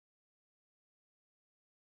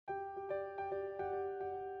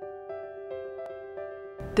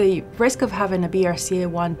The risk of having a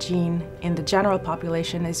BRCA1 gene in the general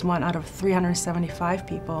population is 1 out of 375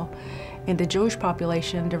 people. In the Jewish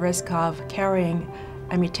population, the risk of carrying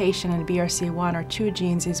a mutation in BRCA1 or 2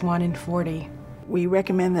 genes is 1 in 40. We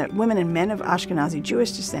recommend that women and men of Ashkenazi Jewish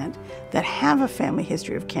descent that have a family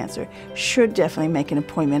history of cancer should definitely make an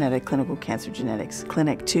appointment at a clinical cancer genetics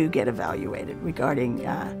clinic to get evaluated regarding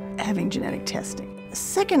having genetic testing.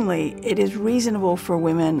 Secondly, it is reasonable for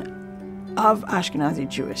women of Ashkenazi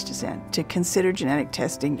Jewish descent to consider genetic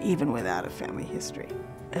testing even without a family history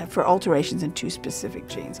for alterations in 2 specific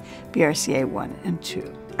genes, BRCA1 and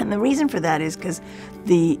 2. And the reason for that is because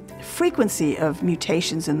the frequency of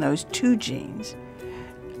mutations in those 2 genes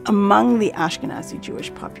among the Ashkenazi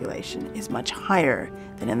Jewish population is much higher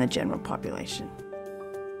than in the general population.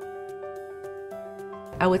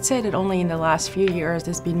 I would say that only in the last few years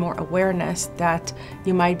there's been more awareness that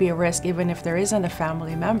you might be at risk even if there isn't a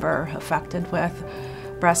family member affected with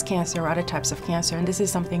breast cancer or other types of cancer. And this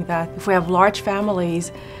is something that if we have large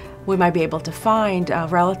families, we might be able to find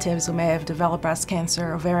relatives who may have developed breast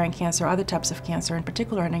cancer, ovarian cancer, other types of cancer, in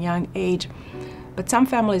particular in a young age. But some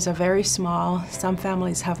families are very small. Some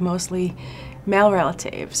families have mostly male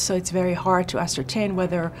relatives, so it's very hard to ascertain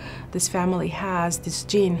whether this family has this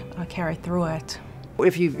gene carried through it.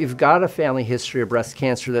 If you've got a family history of breast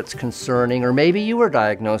cancer that's concerning, or maybe you were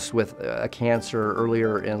diagnosed with a cancer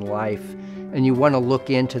earlier in life, and you want to look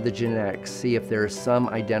into the genetics, see if there's some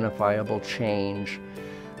identifiable change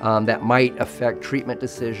that might affect treatment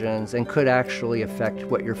decisions and could actually affect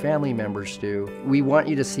what your family members do, we want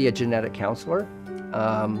you to see a genetic counselor.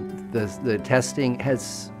 The testing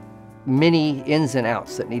has many ins and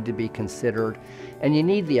outs that need to be considered, and you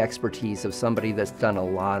need the expertise of somebody that's done a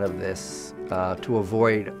lot of this to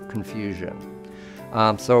avoid confusion.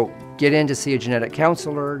 So get in to see a genetic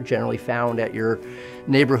counselor, generally found at your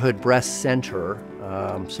neighborhood breast center.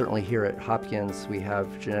 Certainly here at Hopkins we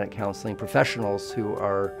have genetic counseling professionals who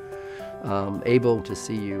are able to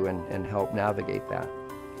see you and help navigate that.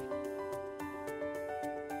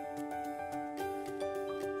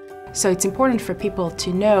 So it's important for people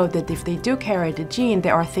to know that if they do carry the gene,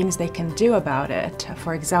 there are things they can do about it.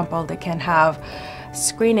 For example, they can have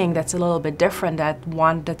screening that's a little bit different than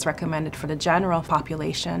one that's recommended for the general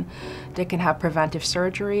population. They can have preventive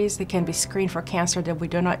surgeries. They can be screened for cancer that we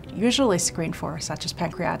do not usually screen for, such as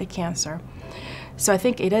pancreatic cancer. So I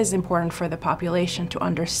think it is important for the population to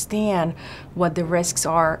understand what the risks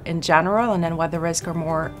are in general and then what the risks are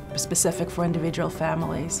more specific for individual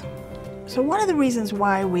families. So one of the reasons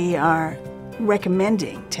why we are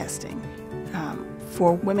recommending testing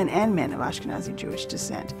for women and men of Ashkenazi Jewish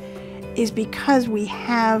descent is because we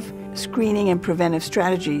have screening and preventive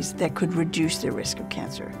strategies that could reduce their risk of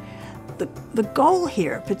cancer. The goal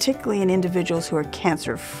here, particularly in individuals who are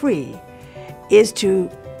cancer-free, is to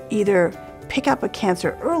either pick up a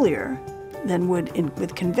cancer earlier than would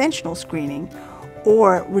with conventional screening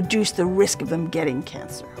or reduce the risk of them getting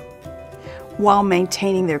cancer while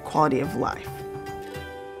maintaining their quality of life.